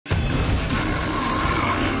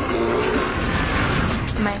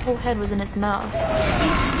whole head was in its mouth.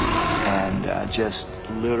 And just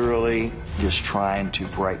literally just trying to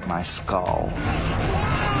break my skull.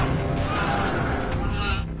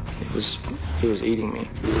 He was eating me.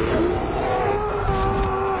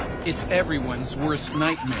 It's everyone's worst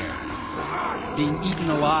nightmare, being eaten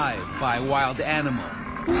alive by a wild animal.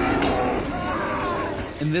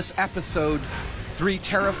 In this episode, 3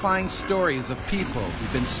 terrifying stories of people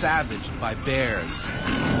who've been savaged by bears.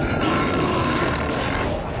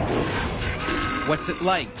 What's it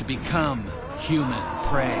like to become human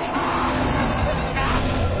prey?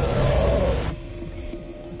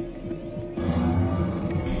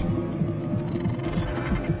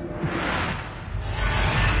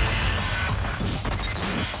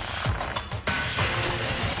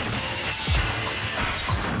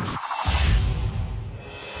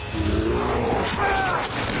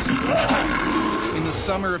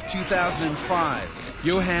 Summer of 2005,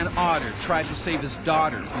 Johan Otter tried to save his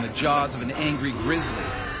daughter from the jaws of an angry grizzly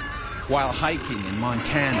while hiking in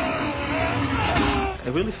Montana. I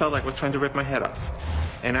really felt like I was trying to rip my head off.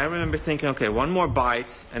 And I remember thinking, okay, one more bite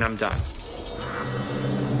and I'm done.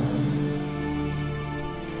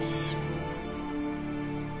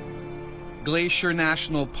 Glacier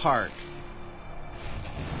National Park,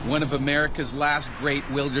 one of America's last great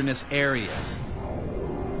wilderness areas.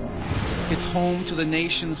 It's home to the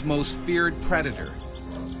nation's most feared predator,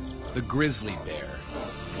 the grizzly bear.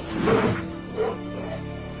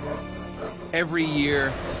 Every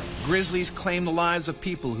year, grizzlies claim the lives of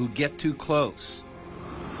people who get too close.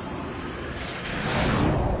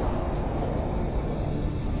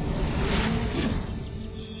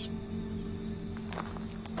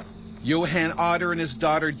 Johan Otter and his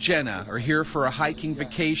daughter Jenna are here for a hiking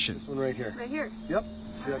vacation. This one right here. Right here? Yep.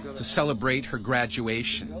 To celebrate her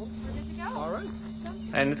graduation. All right.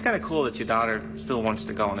 And it's kind of cool that your daughter still wants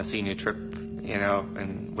to go on a senior trip, you know,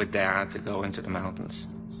 and with Dad to go into the mountains.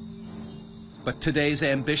 But today's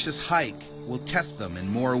ambitious hike will test them in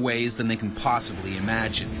more ways than they can possibly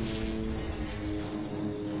imagine.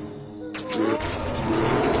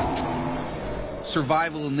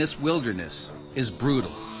 Survival in this wilderness is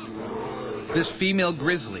brutal. This female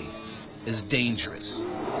grizzly is dangerous.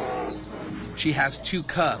 She has 2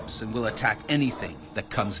 cubs and will attack anything that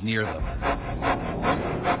comes near them.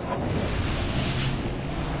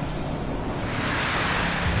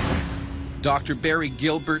 Dr. Barry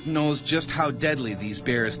Gilbert knows just how deadly these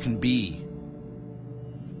bears can be.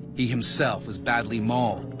 He himself was badly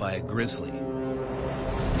mauled by a grizzly.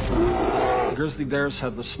 Grizzly bears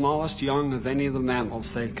have the smallest young of any of the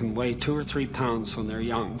mammals. They can weigh 2 or 3 pounds when they're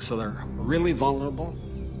young, so they're really vulnerable.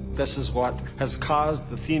 This is what has caused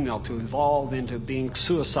the female to evolve into being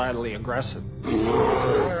suicidally aggressive.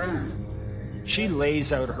 She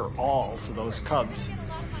lays out her all for those cubs.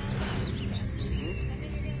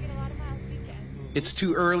 It's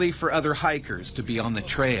too early for other hikers to be on the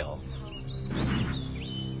trail.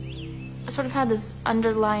 I sort of had this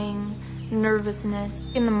underlying nervousness.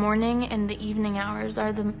 In the morning and the evening hours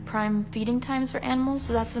are the prime feeding times for animals,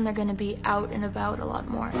 so that's when they're going to be out and about a lot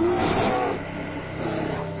more.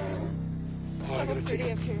 I gotta take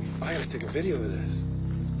a video of this.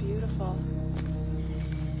 It's beautiful.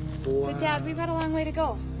 Wow. But Dad, we've got a long way to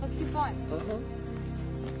go. Let's keep going.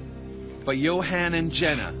 But Johan and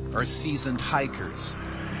Jenna are seasoned hikers.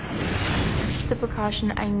 The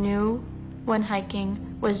precaution I knew when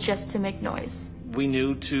hiking was just to make noise. We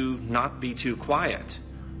knew to not be too quiet,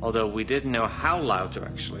 although we didn't know how loud to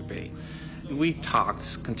actually be. We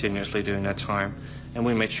talked continuously during that time, and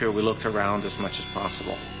we made sure we looked around as much as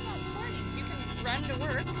possible. Run to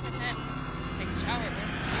work and then take a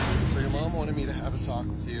shower. So your mom wanted me to have a talk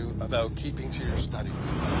with you about keeping to your studies.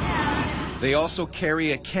 They also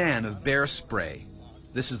carry a can of bear spray.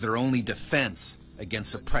 This is their only defense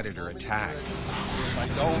against a predator attack. If I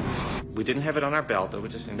don't... We didn't have it on our belt, it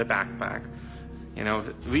was just in the backpack. You know,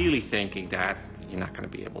 really thinking that you're not going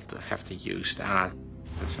to be able to have to use that.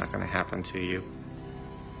 It's not going to happen to you.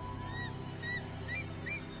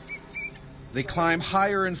 They climb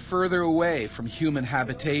higher and further away from human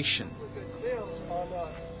habitation.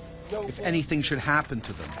 If anything should happen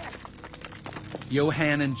to them,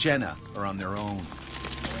 Johan and Jenna are on their own.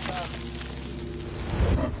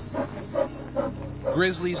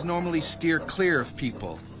 Grizzlies normally steer clear of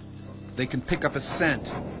people. They can pick up a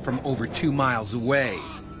scent from over 2 miles away.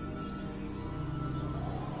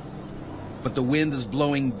 But the wind is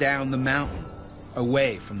blowing down the mountain,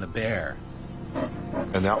 away from the bear.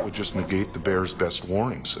 And that would just negate the bear's best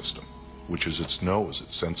warning system, which is its nose,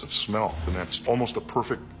 its sense of smell. And that's almost a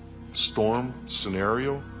perfect storm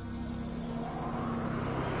scenario.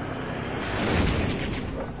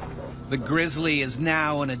 The Grizzly is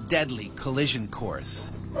now on a deadly collision course.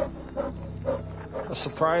 A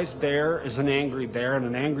surprised bear is an angry bear, and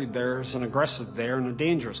an angry bear is an aggressive bear and a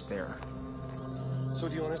dangerous bear. So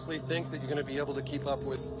do you honestly think that you're going to be able to keep up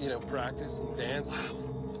with, practice and dance?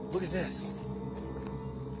 Look at this.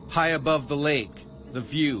 High above the lake, the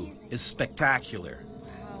view is spectacular.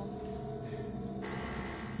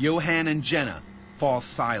 Johan and Jenna fall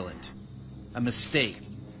silent, a mistake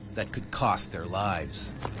that could cost their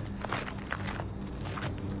lives.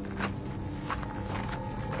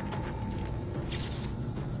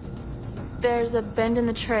 There's a bend in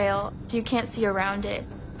the trail, so you can't see around it,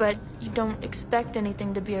 but you don't expect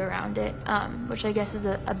anything to be around it, which I guess is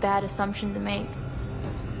a bad assumption to make.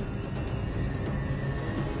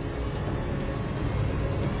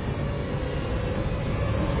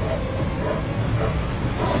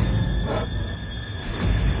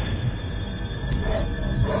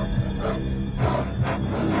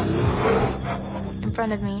 In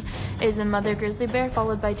front of me is a mother grizzly bear,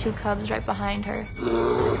 followed by 2 cubs right behind her.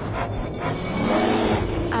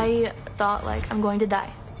 I thought, I'm going to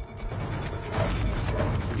die.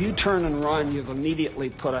 If you turn and run, you've immediately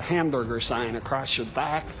put a hamburger sign across your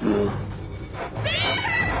back.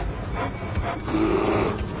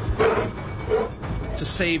 To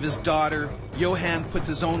save his daughter, Johan puts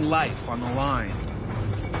his own life on the line.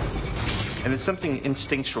 And it's something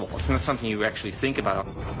instinctual. It's not something you actually think about.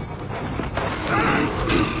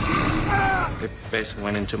 It basically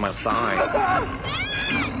went into my thigh.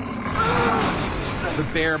 The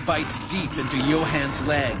bear bites deep into Johan's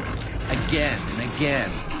leg, again and again,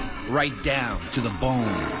 right down to the bone.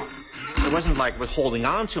 It wasn't like with holding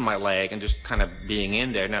on to my leg and just kind of being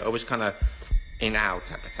in there. No, it was kind of in-out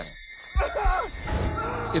type of thing.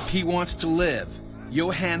 If he wants to live,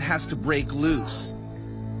 Johan has to break loose.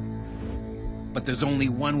 But there's only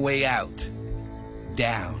one way out.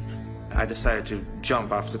 Down. I decided to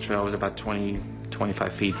jump off the trail. It was about 20,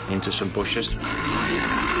 25 feet into some bushes.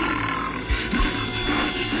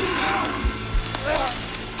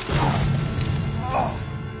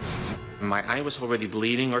 My eye was already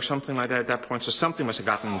bleeding or something like that at that point, so something must have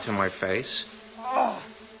gotten into my face.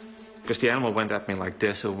 Because the animal went at me like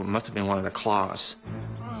this, so it must have been one of the claws.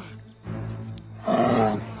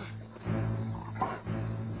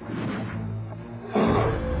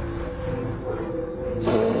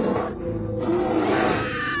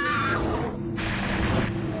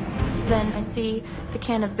 Then I see the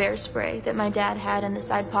can of bear spray that my dad had in the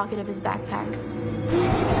side pocket of his backpack.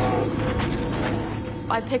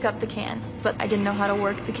 I pick up the can, but I didn't know how to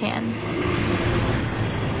work the can.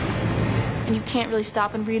 And you can't really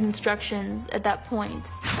stop and read instructions at that point.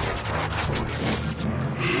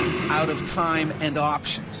 Out of time and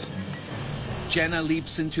options, Jenna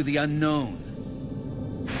leaps into the unknown.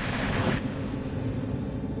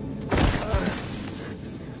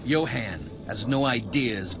 Johan has no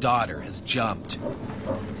idea his daughter has jumped.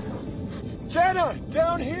 Jenna,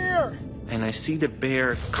 down here! And I see the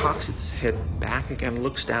bear cocks its head back again,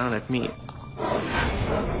 looks down at me.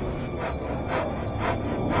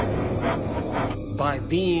 By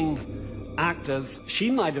being active,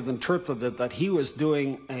 she might have interpreted that he was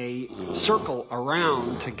doing a circle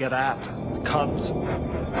around to get at the cubs.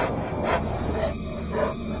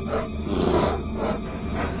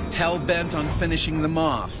 Hell-bent on finishing them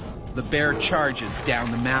off, the bear charges down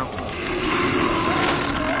the mountain.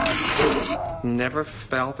 Never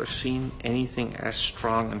felt or seen anything as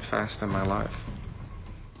strong and fast in my life.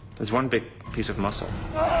 There's one big piece of muscle.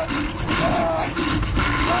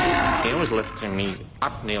 It was lifting me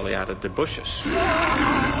up nearly out of the bushes.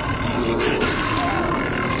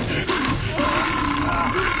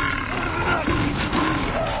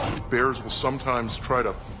 Bears will sometimes try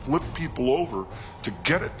to flip people over to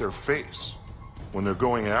get at their face when they're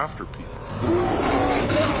going after people.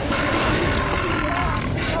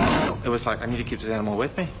 It was like, I need to keep this animal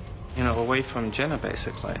with me, away from Jenna,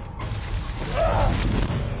 basically.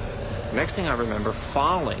 Next thing I remember,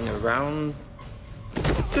 falling around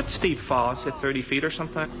a good steep fall, say 30 feet or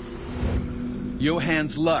something.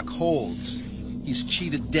 Johan's luck holds. He's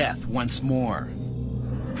cheated death once more.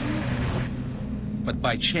 But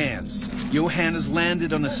by chance, Johan has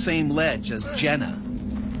landed on the same ledge as Jenna.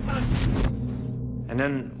 And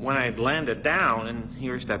then when I landed down, and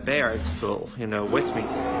here's that bear, it's still, with me.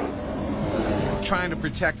 Trying to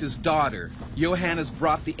protect his daughter, Johan has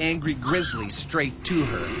brought the angry grizzly straight to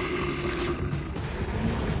her.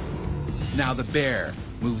 Now the bear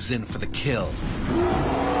moves in for the kill.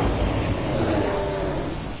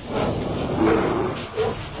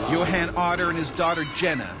 Johan Otter and his daughter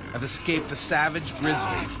Jenna have escaped a savage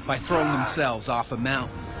grizzly by throwing themselves off a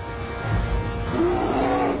mountain.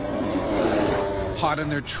 Hot on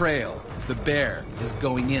their trail, the bear is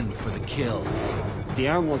going in for the kill. The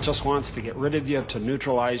animal just wants to get rid of you, to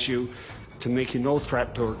neutralize you, to make you no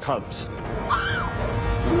threat to her cubs.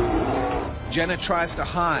 Jenna tries to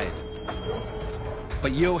hide,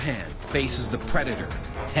 but Johan faces the predator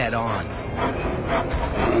head on.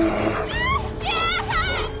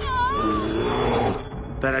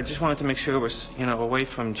 But I just wanted to make sure it was, away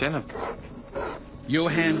from Jenna.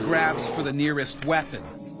 Johan grabs for the nearest weapon,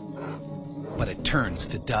 but it turns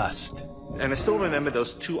to dust. And I still remember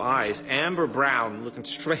those two eyes, amber brown, looking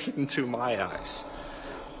straight into my eyes.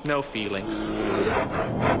 No feelings.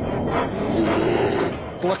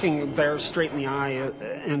 Looking bears straight in the eye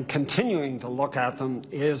and continuing to look at them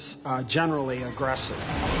is generally aggressive.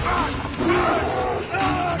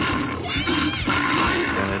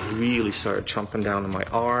 And it really started chomping down on my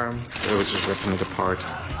arm. It was just ripping it apart.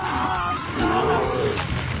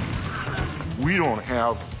 We don't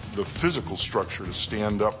have the physical structure to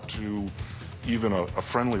stand up to even a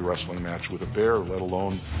friendly wrestling match with a bear, let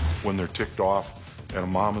alone when they're ticked off and a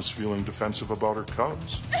mom is feeling defensive about her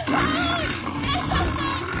cubs.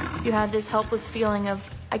 You have this helpless feeling of,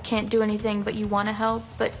 I can't do anything, but you want to help,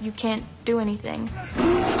 but you can't do anything.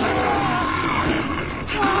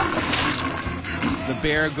 The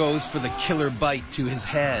bear goes for the killer bite to his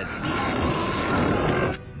head.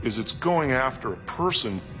 It's going after a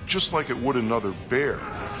person just like it would another bear.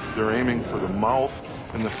 They're aiming for the mouth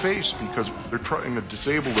and the face because they're trying to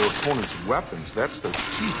disable their opponent's weapons. That's their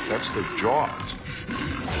teeth, that's their jaws.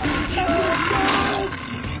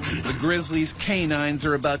 The grizzly's canines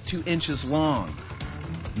are about 2 inches long,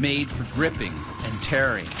 made for gripping and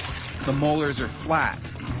tearing. The molars are flat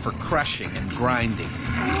for crushing and grinding.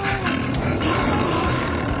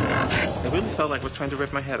 I really felt like it was trying to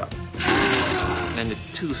rip my head off. And the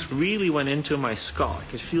tooth really went into my skull. I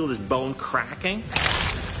could feel this bone cracking.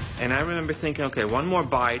 And I remember thinking, okay, one more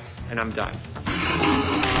bite and I'm done.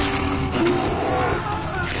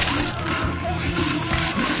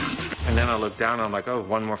 And then I looked down and I'm like, oh,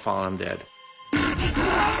 one more fall and I'm dead.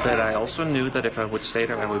 But I also knew that if I would stay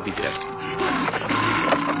there, I would be dead.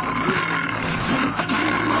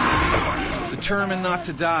 Determined not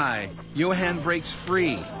to die, Johan breaks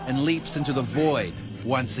free and leaps into the void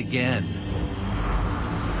once again.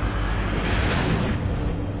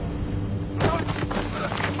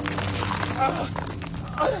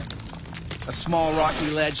 A small rocky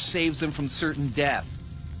ledge saves him from certain death,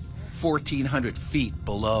 1,400 feet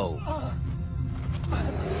below.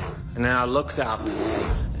 And then I looked up,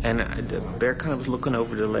 and the bear kind of was looking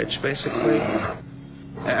over the ledge, basically.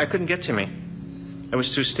 I couldn't get to me. It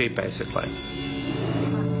was too steep, basically.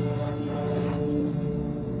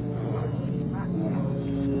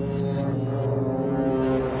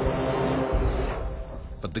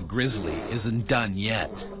 But the grizzly isn't done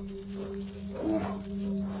yet.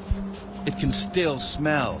 It can still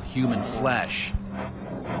smell human flesh.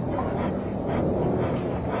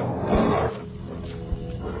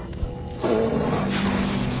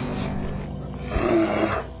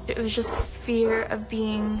 It was just fear of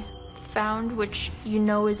being found, which you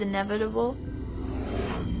know is inevitable.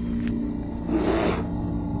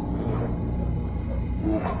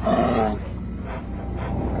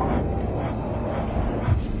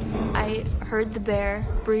 I heard the bear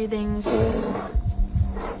breathing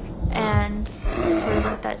and sort of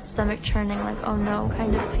like that stomach churning, like, oh no,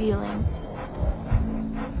 kind of feeling.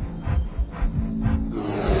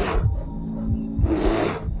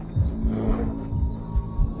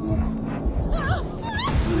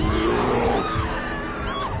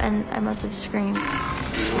 And I must have screamed.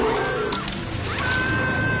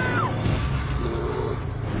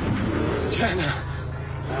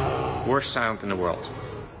 Jenna! Worst sound in the world.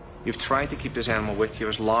 You've tried to keep this animal with you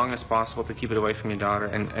as long as possible to keep it away from your daughter,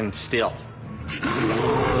 and still.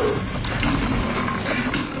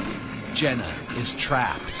 Jenna is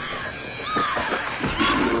trapped.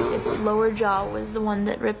 Its lower jaw was the one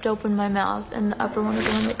that ripped open my mouth, and the upper one was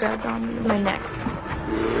the one that grabbed on my neck.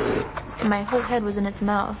 And my whole head was in its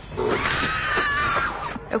mouth.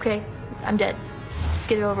 Okay, I'm dead. Let's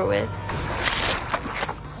get it over with.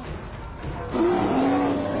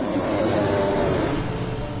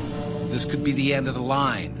 This could be the end of the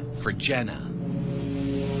line for Jenna.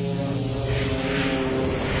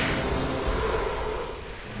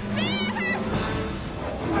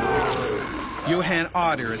 Johan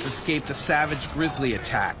Otter has escaped a savage grizzly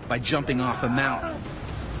attack by jumping off a mountain.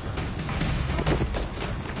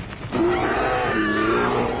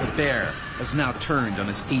 The bear has now turned on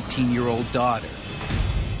his 18-year-old daughter.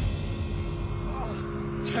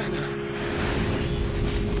 Jenna!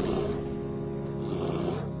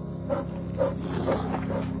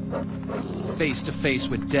 Face to face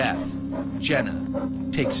with death,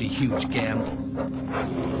 Jenna takes a huge gamble.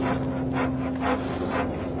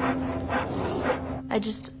 I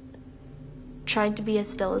just tried to be as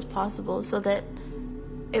still as possible so that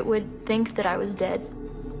it would think that I was dead.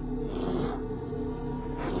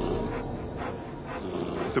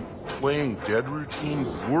 The playing dead routine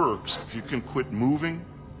works if you can quit moving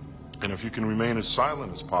and if you can remain as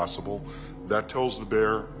silent as possible. That tells the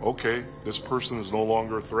bear, okay, this person is no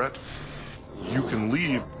longer a threat. You can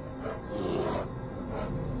leave.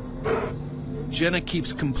 Jenna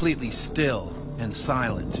keeps completely still and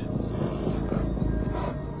silent.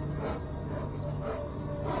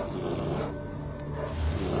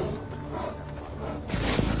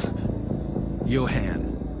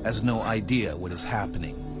 Johan has no idea what is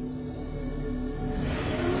happening.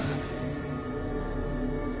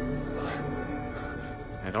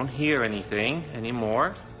 I don't hear anything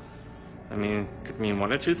anymore. I mean, it could mean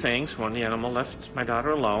one or two things. One, the animal left my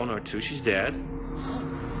daughter alone, or two, she's dead.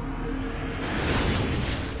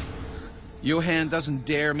 Johan doesn't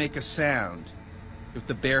dare make a sound. If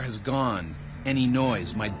the bear has gone, any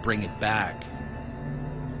noise might bring it back.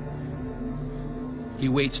 He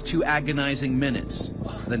waits 2 agonizing minutes,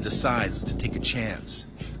 then decides to take a chance.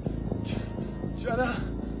 Jenna?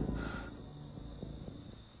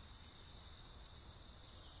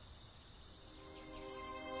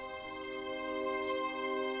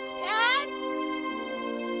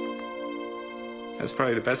 That's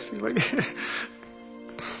probably the best feeling.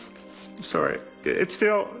 I'm sorry. It's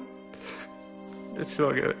still I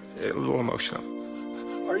get a little emotional.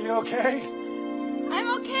 Are you okay?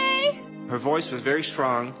 I'm okay. Her voice was very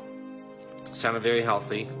strong, sounded very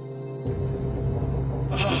healthy.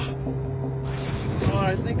 Oh,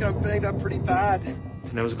 I think I'm banged up pretty bad.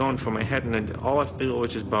 And it was going through my head, and then all I feel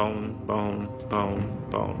was just bone, bone, bone,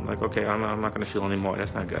 bone. Like, okay, I'm not going to feel anymore.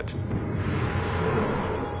 That's not good.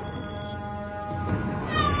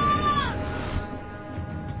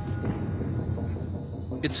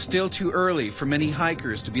 It's still too early for many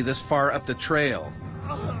hikers to be this far up the trail.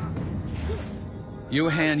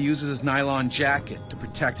 Johan uses his nylon jacket to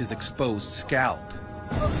protect his exposed scalp.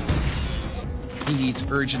 He needs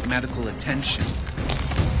urgent medical attention.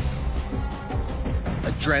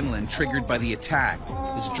 Adrenaline triggered by the attack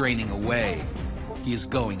is draining away. He is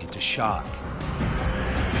going into shock.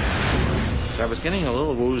 I was getting a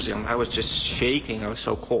little woozy. I was just shaking. I was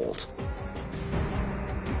so cold.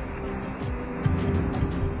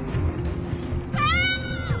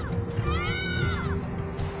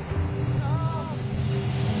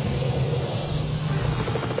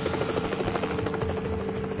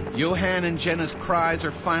 Johan and Jenna's cries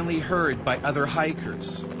are finally heard by other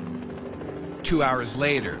hikers. 2 hours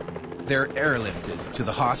later, they're airlifted to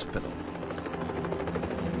the hospital.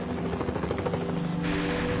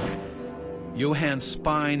 Johan's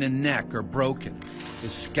spine and neck are broken.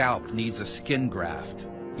 His scalp needs a skin graft.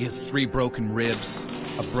 He has 3 broken ribs,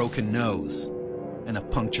 a broken nose, and a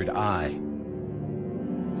punctured eye.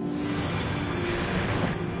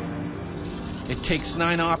 It takes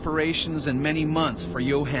 9 operations and many months for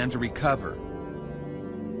Johan to recover.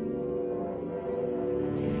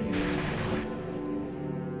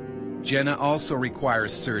 Jenna also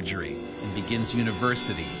requires surgery and begins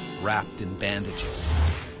university wrapped in bandages.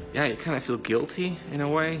 Yeah, you kind of feel guilty in a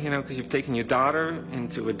way, you know, because you've taken your daughter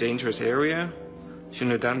into a dangerous area.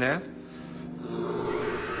 Shouldn't have done that.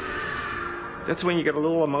 That's when you get a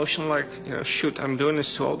little emotional, like, you know, shoot, I'm doing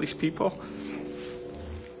this to all these people.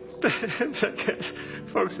 I guess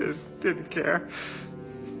folks didn't care.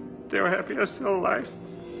 They were happy I was still alive.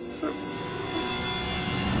 So.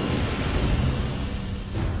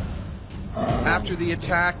 After the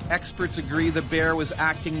attack, experts agree the bear was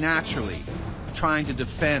acting naturally, trying to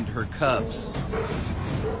defend her cubs.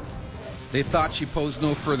 They thought she posed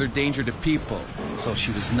no further danger to people, so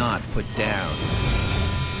she was not put down.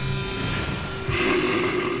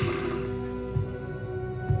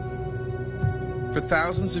 For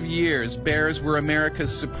thousands of years, bears were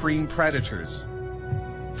America's supreme predators.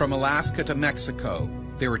 From Alaska to Mexico,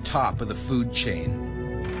 they were top of the food chain.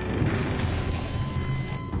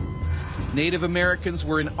 Native Americans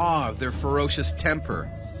were in awe of their ferocious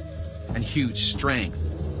temper and huge strength.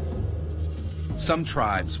 Some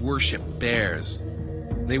tribes worshiped bears.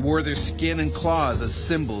 They wore their skin and claws as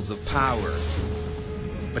symbols of power.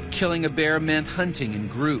 But killing a bear meant hunting in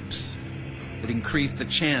groups. It increased the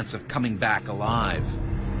chance of coming back alive.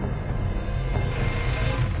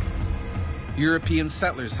 European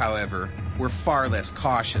settlers, however, were far less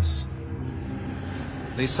cautious.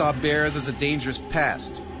 They saw bears as a dangerous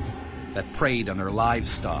pest that preyed on their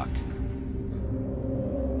livestock.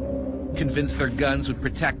 Convinced their guns would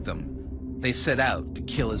protect them, They set out to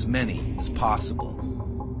kill as many as possible.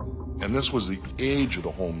 And this was the age of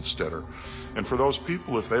the homesteader. And for those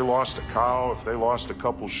people, if they lost a cow, if they lost a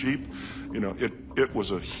couple sheep, it was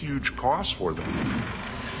a huge cost for them.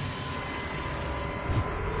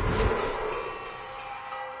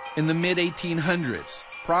 In the mid-1800s,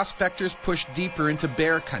 prospectors pushed deeper into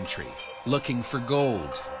bear country, looking for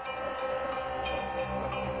gold.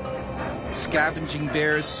 Scavenging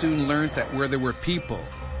bears soon learned that where there were people,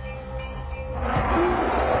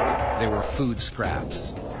 there were food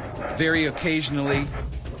scraps. Very occasionally,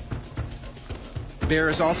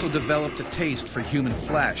 bears also developed a taste for human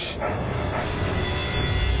flesh.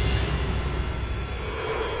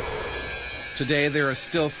 Today, there are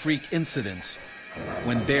still freak incidents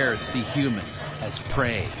when bears see humans as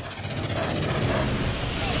prey.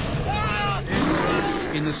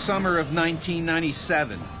 In the summer of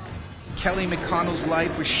 1997, Kelly McConnell's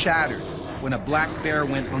life was shattered when a black bear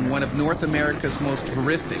went on one of North America's most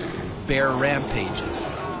horrific bear rampages.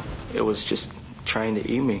 It was just trying to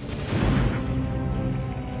eat me.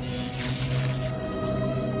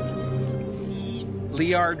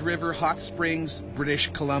 Liard River Hot Springs,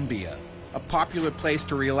 British Columbia, a popular place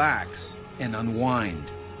to relax and unwind.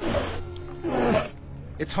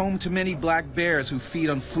 It's home to many black bears who feed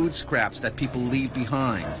on food scraps that people leave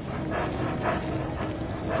behind.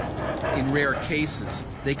 In rare cases,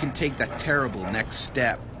 they can take that terrible next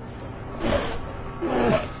step.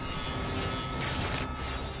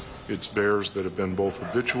 It's bears that have been both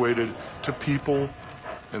habituated to people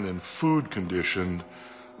and then food conditioned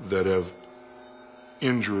that have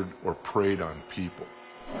injured or preyed on people.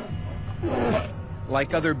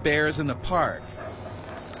 Like other bears in the park,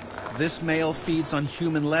 this male feeds on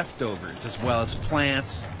human leftovers as well as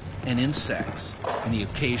plants and insects and the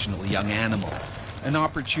occasional young animal. An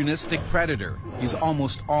opportunistic predator, he's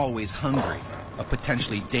almost always hungry, a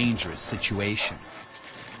potentially dangerous situation.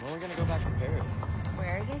 When are we going to go back to Paris?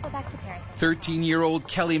 Where are you going to go back to Paris? 13-year-old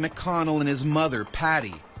Kelly McConnell and his mother,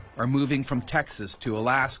 Patty, are moving from Texas to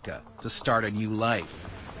Alaska to start a new life.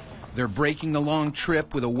 They're breaking the long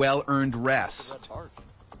trip with a well-earned rest. We're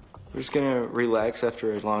just going to relax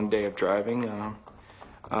after a long day of driving.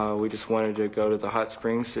 We just wanted to go to the hot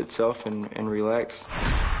springs itself and relax.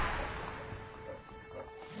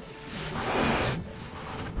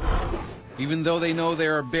 Even though they know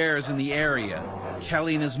there are bears in the area,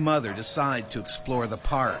 Kelly and his mother decide to explore the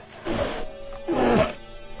park. And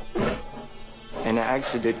I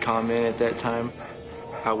actually did comment at that time,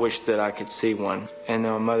 I wish that I could see one. And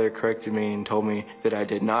then my mother corrected me and told me that I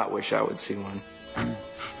did not wish I would see one.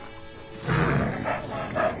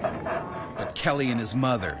 But Kelly and his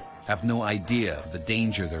mother have no idea of the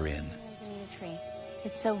danger they're in.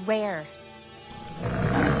 It's so rare.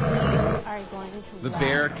 Are you going to The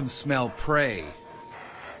bear can smell prey,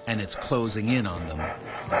 and it's closing in on them.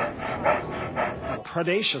 A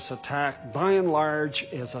predaceous attack, by and large,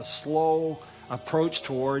 is a slow approach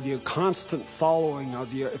toward you, constant following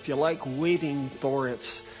of you, if you like, waiting for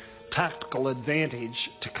its tactical advantage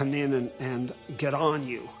to come in and get on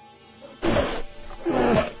you.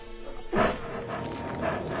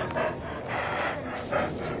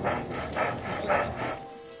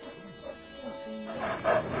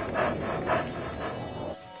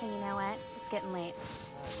 Getting late.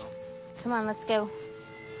 Come on, let's go.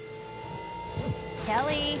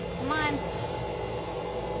 Kelly, come on.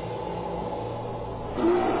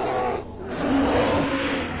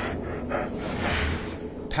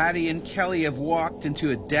 Patty and Kelly have walked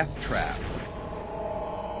into a death trap.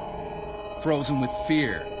 Frozen with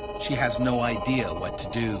fear, she has no idea what to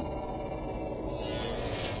do.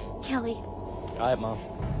 Kelly. All right, Mom.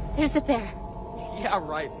 There's a bear. Yeah,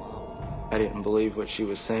 right, Mom. I didn't believe what she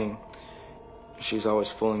was saying. She's always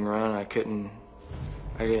fooling around. I didn't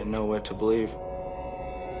know what to believe.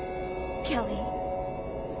 Kelly.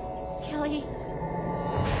 Kelly.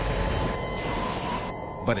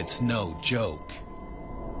 But it's no joke.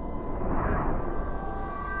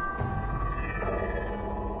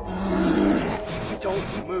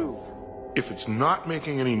 Don't move. If it's not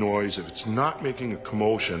making any noise, if it's not making a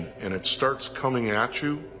commotion, and it starts coming at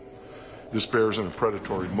you, this bear's in a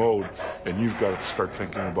predatory mode, and you've got to start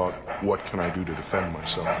thinking about what can I do to defend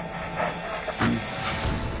myself.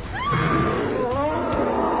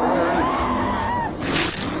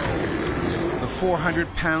 The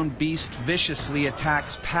 400-pound beast viciously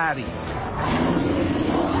attacks Patty.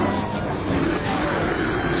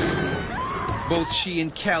 Both she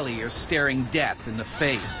and Kelly are staring death in the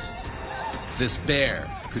face. This bear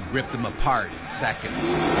could rip them apart in seconds.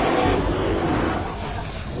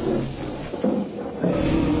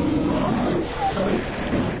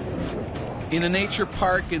 In a nature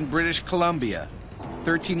park in British Columbia,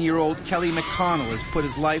 13-year-old Kelly McConnell has put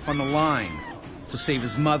his life on the line to save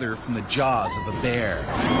his mother from the jaws of a bear.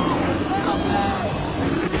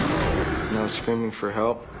 And I was screaming for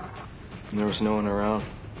help, and there was no one around.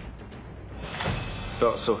 I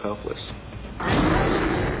felt so helpless.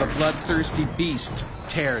 A bloodthirsty beast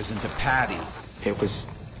tears into Patty. It was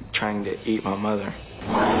trying to eat my mother.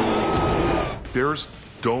 Bears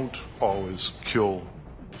don't always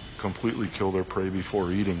completely kill their prey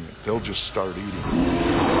before eating it. They'll just start eating.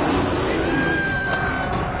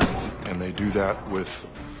 And they do that with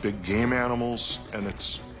big game animals, and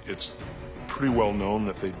it's pretty well known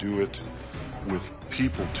that they do it with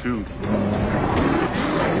people too.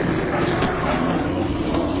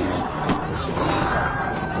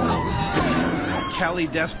 Kelly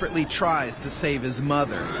desperately tries to save his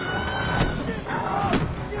mother.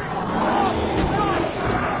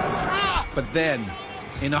 But then,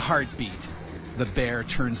 in a heartbeat, the bear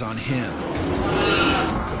turns on him.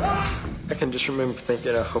 I can just remember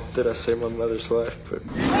thinking, I hope that I saved my mother's life,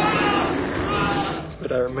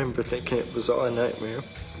 but I remember thinking it was all a nightmare.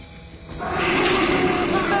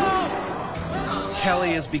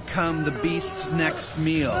 Kelly has become the beast's next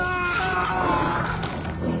meal.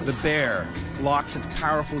 The bear locks its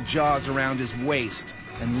powerful jaws around his waist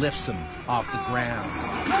and lifts him off the ground.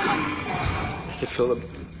 I could feel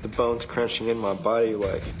the bones crunching in my body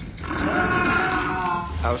like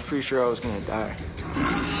I was pretty sure I was going to die.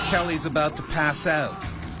 Kelly's about to pass out,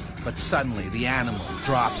 but suddenly the animal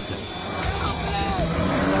drops him.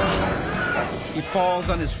 He falls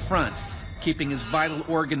on his front, keeping his vital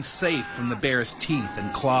organs safe from the bear's teeth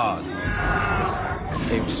and claws.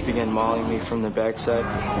 They just began mauling me from the backside.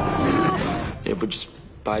 It would just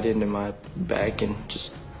bite into my back and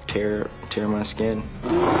just tear my skin.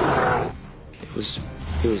 It was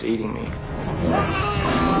eating me.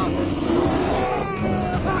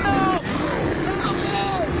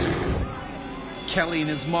 Kelly and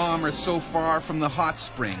his mom are so far from the hot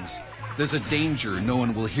springs, there's a danger no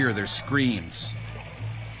one will hear their screams.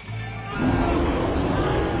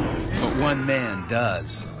 But one man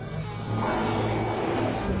does.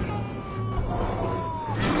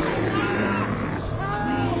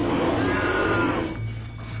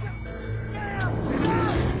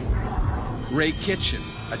 Ray Kitchen,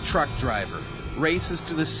 a truck driver, races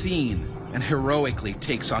to the scene and heroically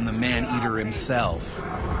takes on the man-eater himself.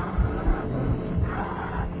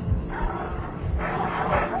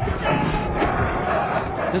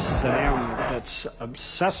 This is an animal that's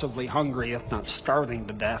obsessively hungry, if not starving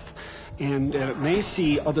to death, and it may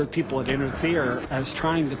see other people that interfere as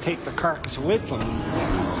trying to take the carcass away from them.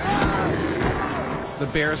 The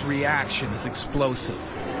bear's reaction is explosive.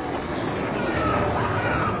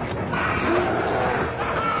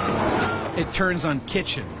 It turns on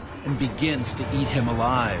Kitchen and begins to eat him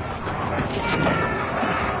alive.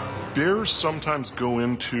 Bears sometimes go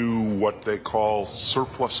into what they call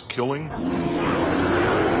surplus killing.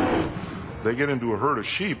 They get into a herd of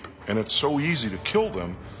sheep, and it's so easy to kill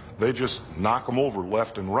them, they just knock them over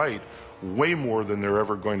left and right, way more than they're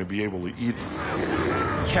ever going to be able to eat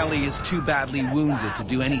them. Kelly is too badly wounded to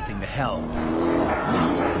do anything to help.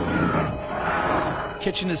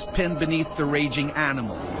 Kitchen is pinned beneath the raging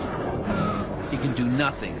animal. He can do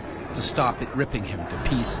nothing to stop it ripping him to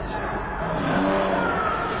pieces.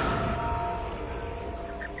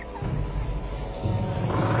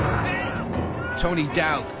 Tony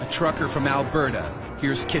Dowd, a trucker from Alberta,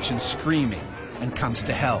 hears Kitchen screaming and comes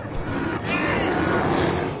to help.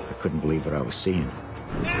 I couldn't believe what I was seeing.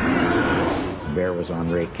 The bear was on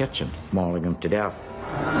Ray Kitchen, mauling him to death.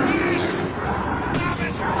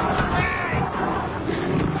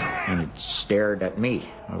 And it stared at me.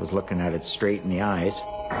 I was looking at it straight in the eyes.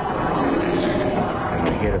 And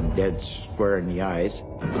I hit him dead square in the eyes.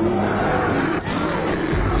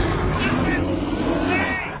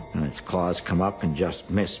 And its claws come up and just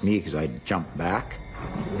missed me because I jumped back.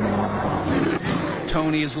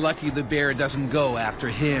 Tony is lucky the bear doesn't go after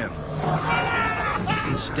him.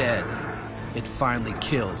 Instead, it finally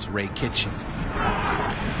kills Ray Kitchen.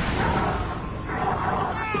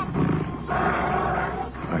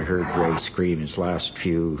 I heard Ray scream his last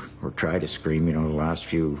few, or try to scream, the last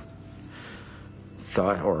few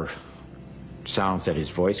thought or sounds that his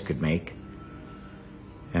voice could make.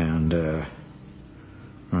 And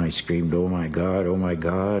I screamed, oh my God,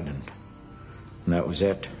 and that was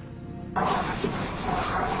it.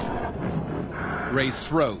 Ray's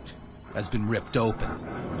throat has been ripped open.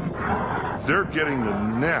 They're getting the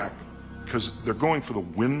neck because they're going for the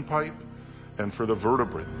windpipe and for the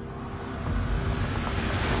vertebrae.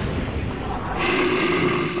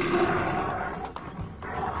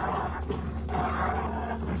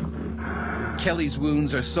 Kelly's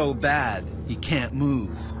wounds are so bad, he can't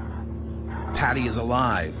move. Patty is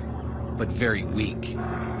alive, but very weak.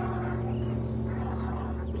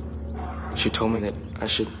 She told me that I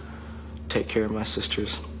should take care of my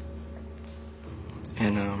sisters.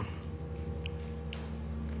 And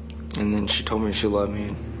then she told me she loved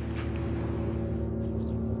me.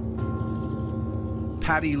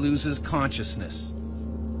 Patty loses consciousness.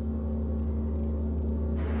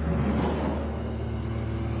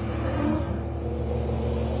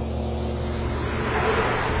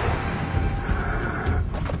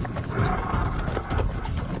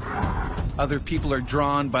 Other people are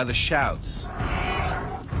drawn by the shouts.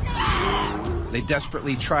 They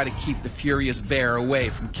desperately try to keep the furious bear away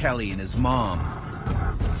from Kelly and his mom.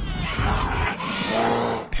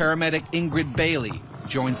 Paramedic Ingrid Bailey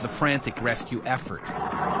joins the frantic rescue effort.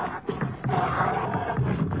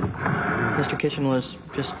 Mr. Kitchen was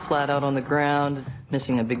just flat out on the ground,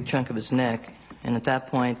 missing a big chunk of his neck. And at that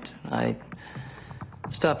point, I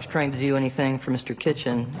stopped trying to do anything for Mr.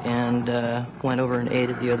 Kitchen and went over and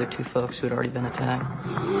aided the other two folks who had already been attacked.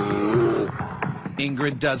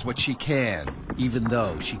 Ingrid does what she can, even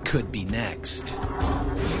though she could be next. You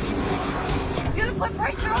gotta put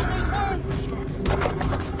pressure on those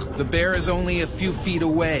wounds. The bear is only a few feet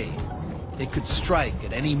away. It could strike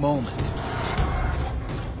at any moment.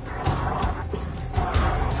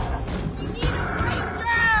 You need a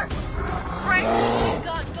bracer! Bracer,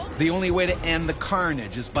 God, don't... The only way to end the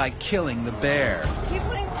carnage is by killing the bear. Keep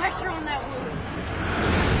putting pressure on that wound.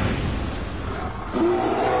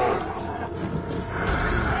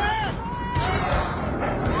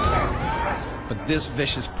 But this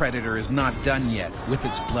vicious predator is not done yet with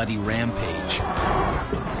its bloody rampage.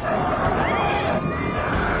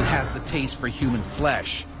 It has the taste for human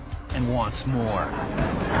flesh and wants more.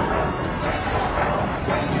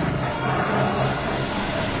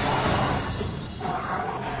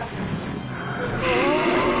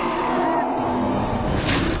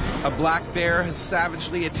 A black bear has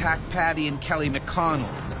savagely attacked Patty and Kelly McConnell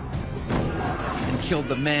and killed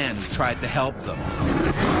the man who tried to help them.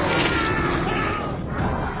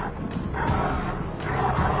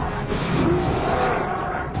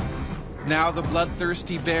 Now the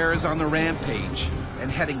bloodthirsty bear is on the rampage and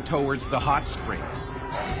heading towards the hot springs.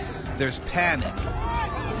 There's panic.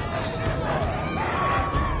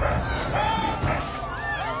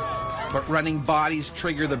 But running bodies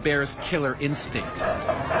trigger the bear's killer instinct.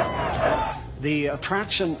 The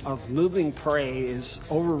attraction of moving prey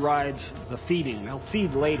overrides the feeding. They'll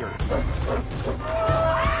feed later.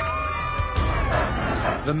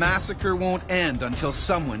 The massacre won't end until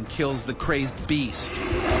someone kills the crazed beast.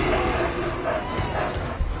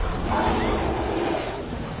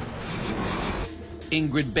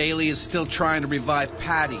 Ingrid Bailey is still trying to revive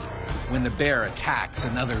Patty when the bear attacks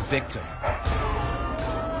another victim.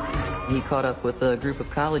 He caught up with a group of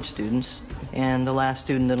college students, and the last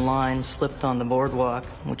student in line slipped on the boardwalk,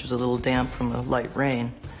 which was a little damp from the light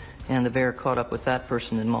rain, and the bear caught up with that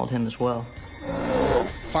person and mauled him as well.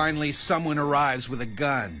 Finally, someone arrives with a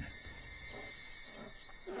gun.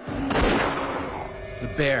 The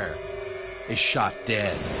bear is shot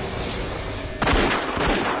dead.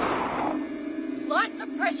 Lots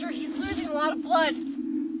of pressure. He's losing a lot of blood.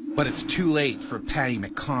 But it's too late for Patty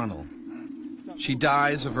McConnell. She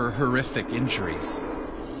dies of her horrific injuries.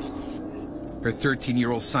 Her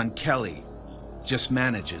 13-year-old son, Kelly, just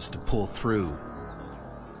manages to pull through.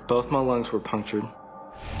 Both my lungs were punctured.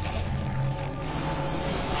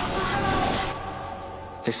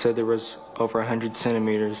 They said there was over 100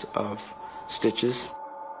 centimeters of stitches.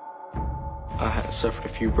 I had suffered a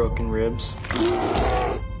few broken ribs.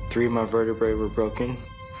 3 of my vertebrae were broken.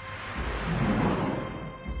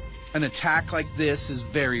 An attack like this is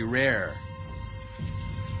very rare.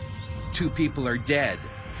 2 people are dead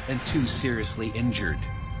and 2 seriously injured.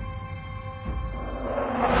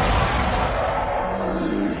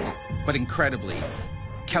 But incredibly,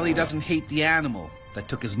 Kelly doesn't hate the animal that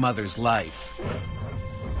took his mother's life.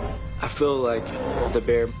 I feel like the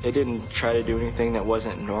bear, it didn't try to do anything that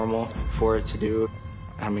wasn't normal for it to do.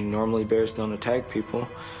 I mean, normally bears don't attack people,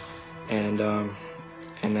 and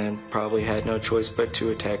then probably had no choice but to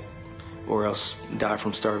attack or else die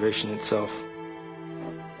from starvation itself.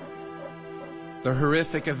 The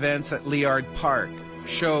horrific events at Liard Park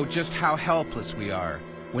show just how helpless we are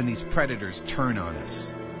when these predators turn on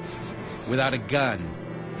us. Without a gun,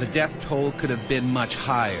 the death toll could have been much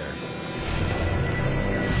higher.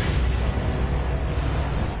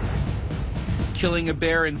 Killing a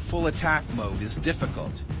bear in full attack mode is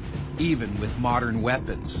difficult, even with modern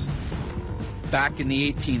weapons. Back in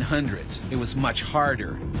the 1800s, it was much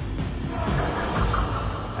harder.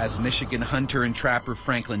 as Michigan hunter and trapper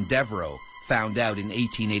Franklin Devereaux found out in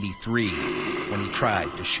 1883 when he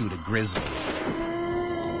tried to shoot a grizzly.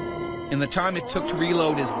 In the time it took to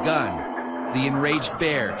reload his gun, the enraged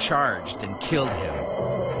bear charged and killed him.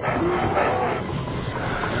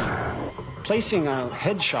 Placing a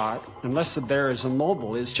headshot, unless the bear is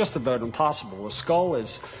immobile, is just about impossible. The skull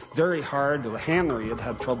is very hard. The hammer, you'd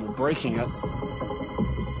have trouble breaking it.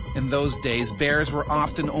 In those days, bears were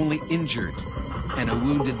often only injured, and a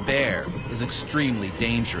wounded bear is extremely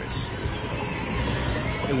dangerous.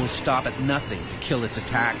 It will stop at nothing to kill its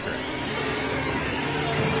attacker.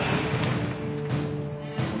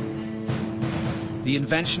 The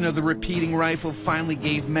invention of the repeating rifle finally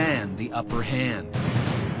gave man the upper hand.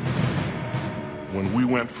 When we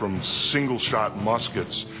went from single-shot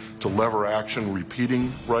muskets to lever-action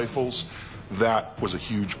repeating rifles, that was a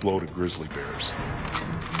huge blow to grizzly bears.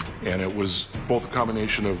 And it was both a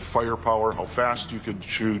combination of firepower, how fast you could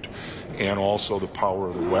shoot, and also the power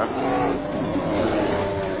of the weapon.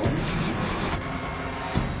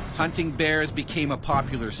 Hunting bears became a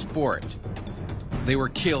popular sport. They were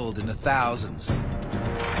killed in the thousands.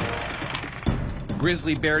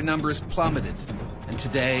 Grizzly bear numbers plummeted, and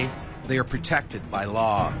today they are protected by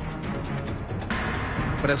law.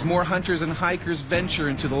 But as more hunters and hikers venture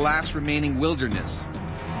into the last remaining wilderness,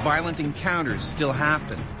 violent encounters still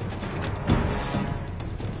happen.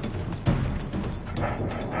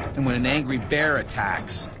 And when an angry bear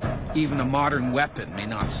attacks, even a modern weapon may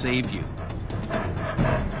not save you.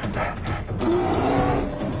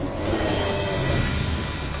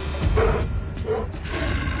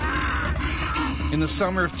 In the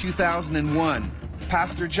summer of 2001,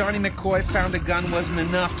 Pastor Johnny McCoy found a gun wasn't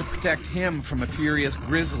enough to protect him from a furious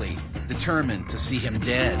grizzly, determined to see him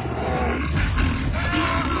dead.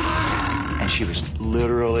 And she was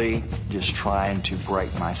literally just trying to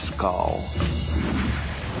break my skull.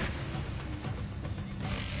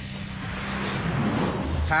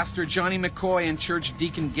 Pastor Johnny McCoy and church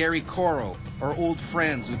deacon Gary Corral are old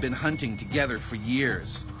friends who've been hunting together for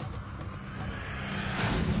years.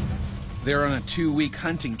 They're on a 2-week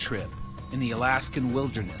hunting trip in the Alaskan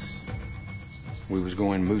wilderness. We was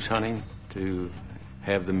going moose hunting to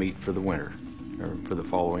have the meat for the winter, or for the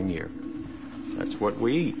following year. That's what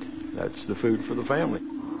we eat. That's the food for the family.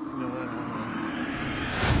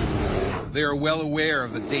 They are well aware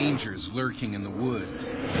of the dangers lurking in the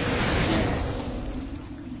woods.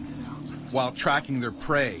 While tracking their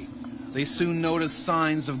prey, they soon notice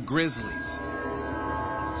signs of grizzlies.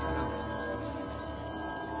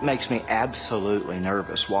 Makes me absolutely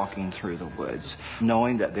nervous walking through the woods,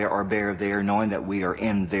 knowing that there are bear there, knowing that we are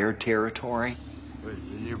in their territory. Wait,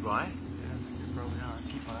 is it nearby? Yeah, you probably are.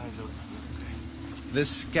 Keep my eyes open. This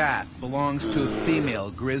scat belongs to a female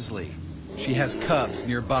grizzly. She has cubs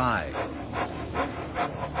nearby.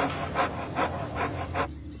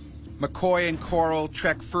 McCoy and Coral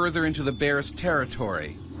trek further into the bear's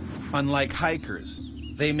territory. Unlike hikers,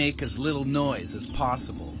 they make as little noise as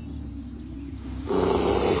possible.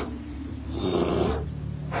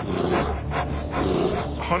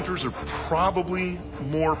 Hunters are probably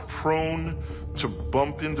more prone to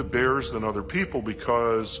bump into bears than other people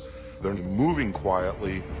because they're moving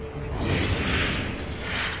quietly.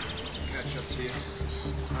 Catch up to you.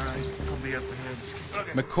 All right, I'll be up ahead.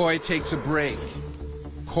 Okay. McCoy takes a break.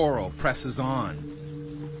 Coral presses on.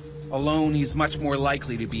 Alone, he's much more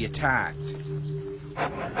likely to be attacked.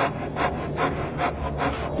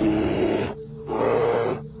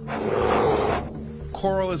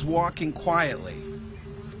 Coral is walking quietly.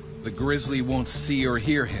 The grizzly won't see or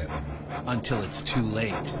hear him until it's too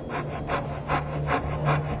late.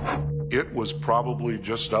 It was probably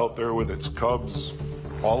just out there with its cubs.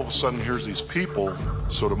 All of a sudden, here's these people.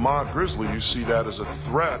 So to Ma Grizzly, you see that as a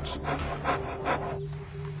threat.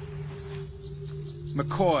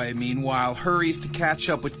 McCoy, meanwhile, hurries to catch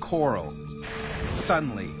up with Coral.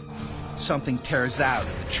 Suddenly, something tears out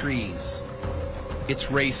of the trees. It's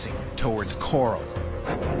racing towards Coral.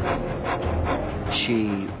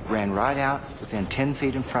 She ran right out within 10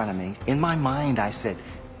 feet in front of me. In my mind, I said,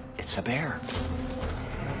 it's a bear.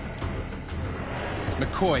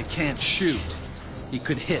 McCoy can't shoot. He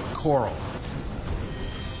could hit Coral.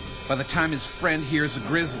 By the time his friend hears a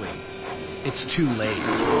grizzly, it's too late.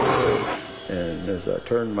 And as I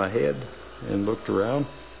turned my head and looked around,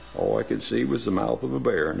 all I could see was the mouth of a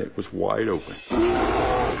bear, and it was wide open.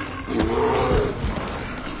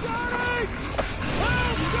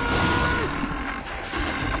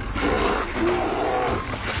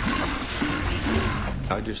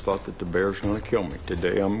 I just thought that the bear's going to kill me.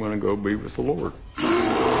 Today I'm going to go be with the Lord.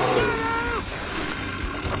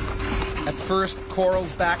 At first,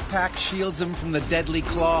 Coral's backpack shields him from the deadly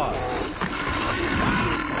claws.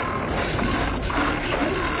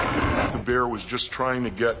 The bear was just trying to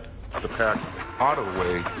get the pack out of the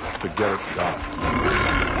way to get it done.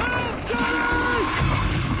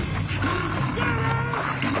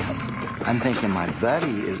 I'm thinking my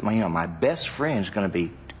buddy is, my best friend is going to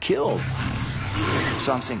be killed.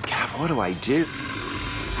 So I'm saying, God, what do I do?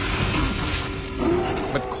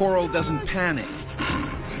 But Coral doesn't panic.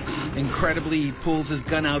 Incredibly, he pulls his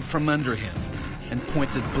gun out from under him and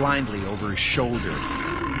points it blindly over his shoulder.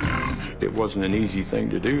 It wasn't an easy thing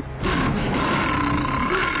to do.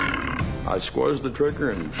 I squeezed the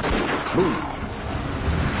trigger and boom.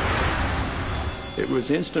 It was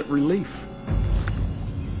instant relief.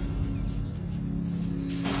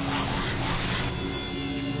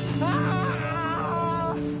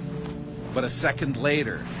 But a second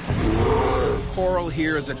later, Coral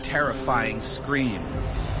hears a terrifying scream.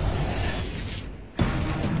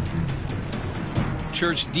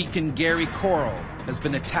 Church Deacon Gary Coral has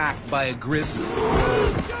been attacked by a grizzly.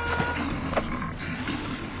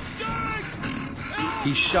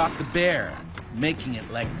 He shot the bear, making it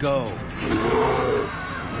let go.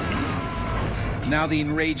 Now the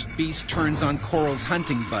enraged beast turns on Coral's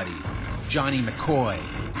hunting buddy, Johnny McCoy.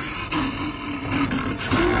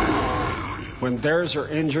 When bears are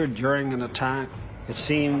injured during an attack, it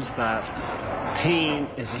seems that pain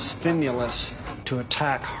is a stimulus to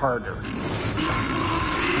attack harder.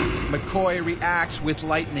 McCoy reacts with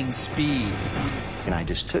lightning speed. And I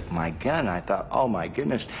just took my gun, I thought, oh my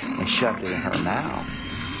goodness, and shoved it in her mouth.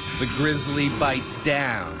 The grizzly bites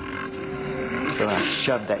down. So when I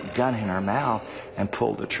shoved that gun in her mouth and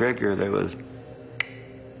pulled the trigger, there was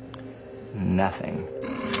nothing.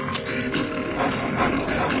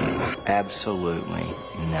 Absolutely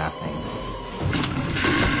nothing.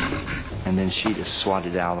 And then she just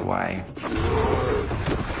swatted out of the way.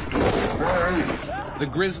 The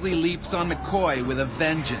grizzly leaps on McCoy with a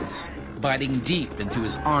vengeance, biting deep into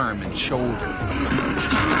his arm and shoulder.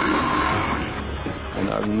 And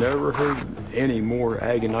I've never heard any more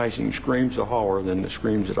agonizing screams of horror than the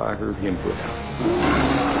screams that I heard him put out.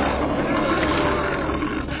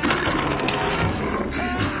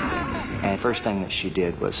 And the first thing that she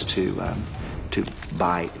did was to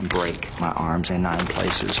bite and break my arms in 9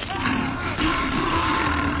 places.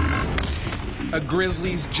 A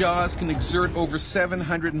grizzly's jaws can exert over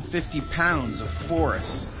 750 pounds of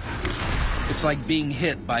force. It's like being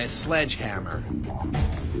hit by a sledgehammer.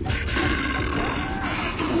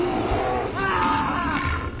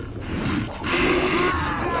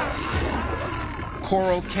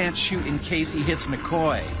 Coral can't shoot in case he hits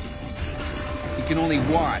McCoy. He can only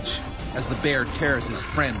watch as the bear tears his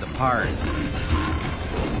friend apart.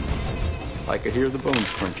 I could hear the bones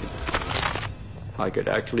crunching. I could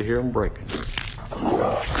actually hear them breaking.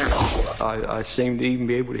 I seemed to even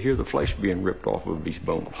be able to hear the flesh being ripped off of these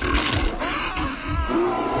bones.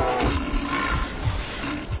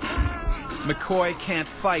 McCoy can't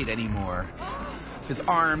fight anymore. His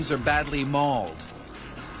arms are badly mauled.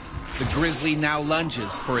 The grizzly now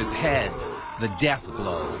lunges for his head, the death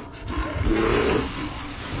blow.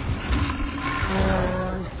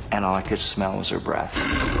 And all I could smell was her breath.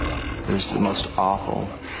 It was the most awful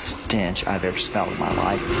stench I've ever smelled in my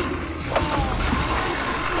life.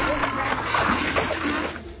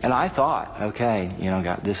 And I thought, okay,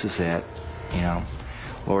 God, this is it.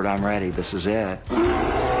 Lord, I'm ready. This is it.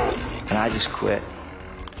 And I just quit.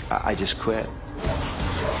 I just quit.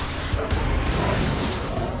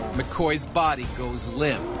 McCoy's body goes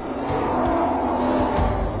limp.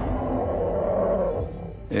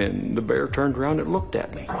 And the bear turned around and looked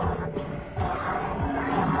at me.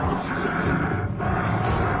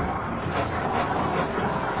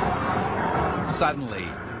 Suddenly,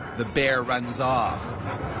 the bear runs off.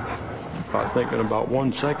 I think in about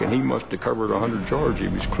 1 second, he must have covered 100 yards. He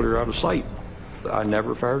was clear out of sight. I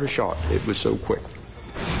never fired a shot. It was so quick.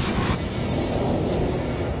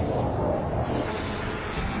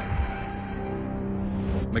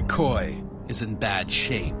 McCoy is in bad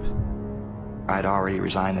shape. I'd already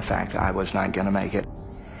resigned the fact that I was not going to make it.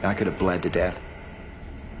 I could have bled to death.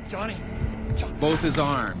 Johnny. Both his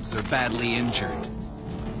arms are badly injured.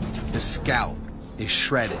 His scalp is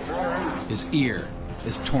shredded. His ear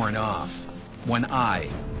is torn off. One eye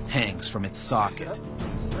hangs from its socket.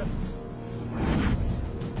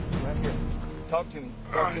 Talk to me.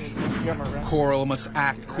 Coral must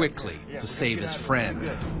act quickly to save his friend.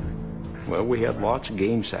 Well, we had lots of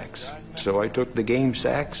game sacks. So I took the game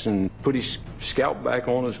sacks and put his scalp back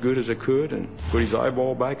on as good as I could and put his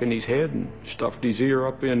eyeball back in his head and stuffed his ear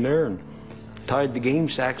up in there and tied the game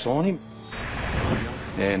sacks on him.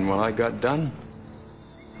 And when I got done,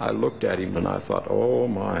 I looked at him and I thought, oh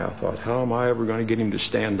my, how am I ever going to get him to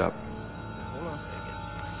stand up?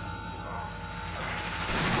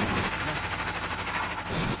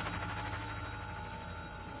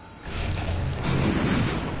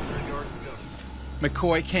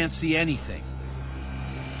 McCoy can't see anything,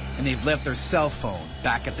 and they've left their cell phone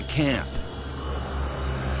back at the camp.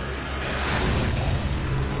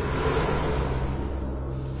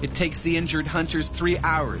 It takes the injured hunters 3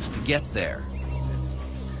 hours to get there.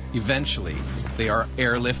 Eventually, they are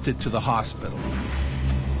airlifted to the hospital.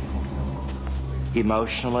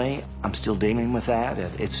 Emotionally, I'm still dealing with that.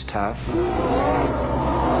 It's tough.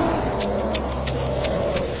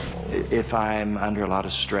 If I'm under a lot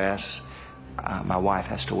of stress, my wife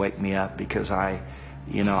has to wake me up because I'm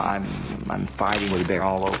fighting with a bear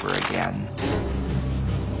all over again.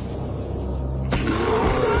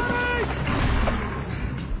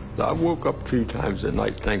 I woke up a few times at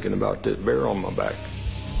night thinking about this bear on my back.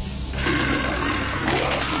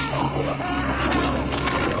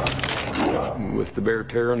 With the bear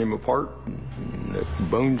tearing him apart, and the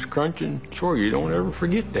bones crunching, sure, you don't ever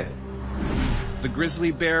forget that. The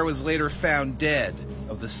grizzly bear was later found dead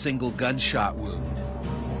of the single gunshot wound.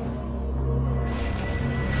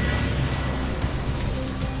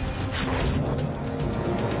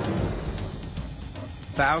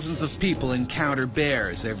 Thousands of people encounter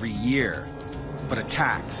bears every year, but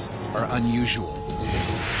attacks are unusual.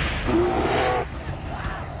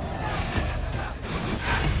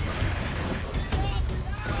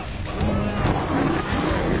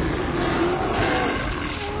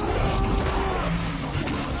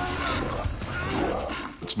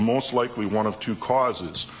 It's most likely one of two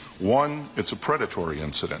causes. One, it's a predatory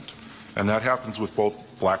incident, and that happens with both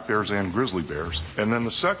black bears and grizzly bears. And then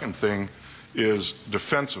the second thing is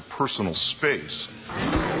defense of personal space.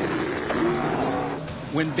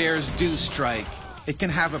 When bears do strike, it can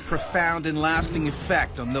have a profound and lasting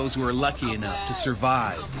effect on those who are lucky enough to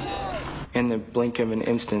survive. In the blink of an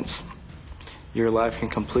instant, your life can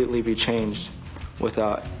completely be changed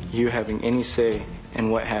without you having any say in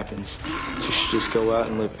what happens. So you should just go out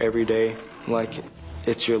and live every day like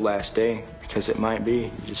it's your last day, because it might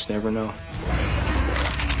be. You just never know.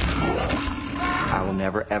 I will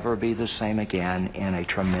never, ever be the same again in a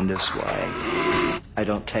tremendous way. I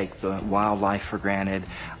don't take the wildlife for granted.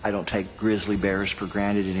 I don't take grizzly bears for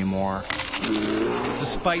granted anymore.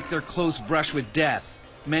 Despite their close brush with death,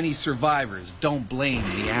 many survivors don't blame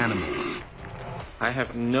the animals. I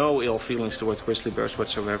have no ill feelings towards grizzly bears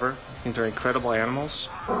whatsoever. I think they're incredible animals.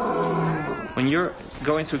 When you're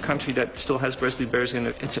going through a country that still has grizzly bears in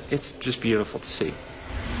it, it's just beautiful to see.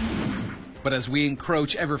 But as we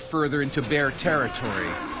encroach ever further into bear territory,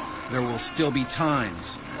 there will still be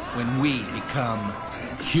times when we become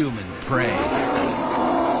human prey.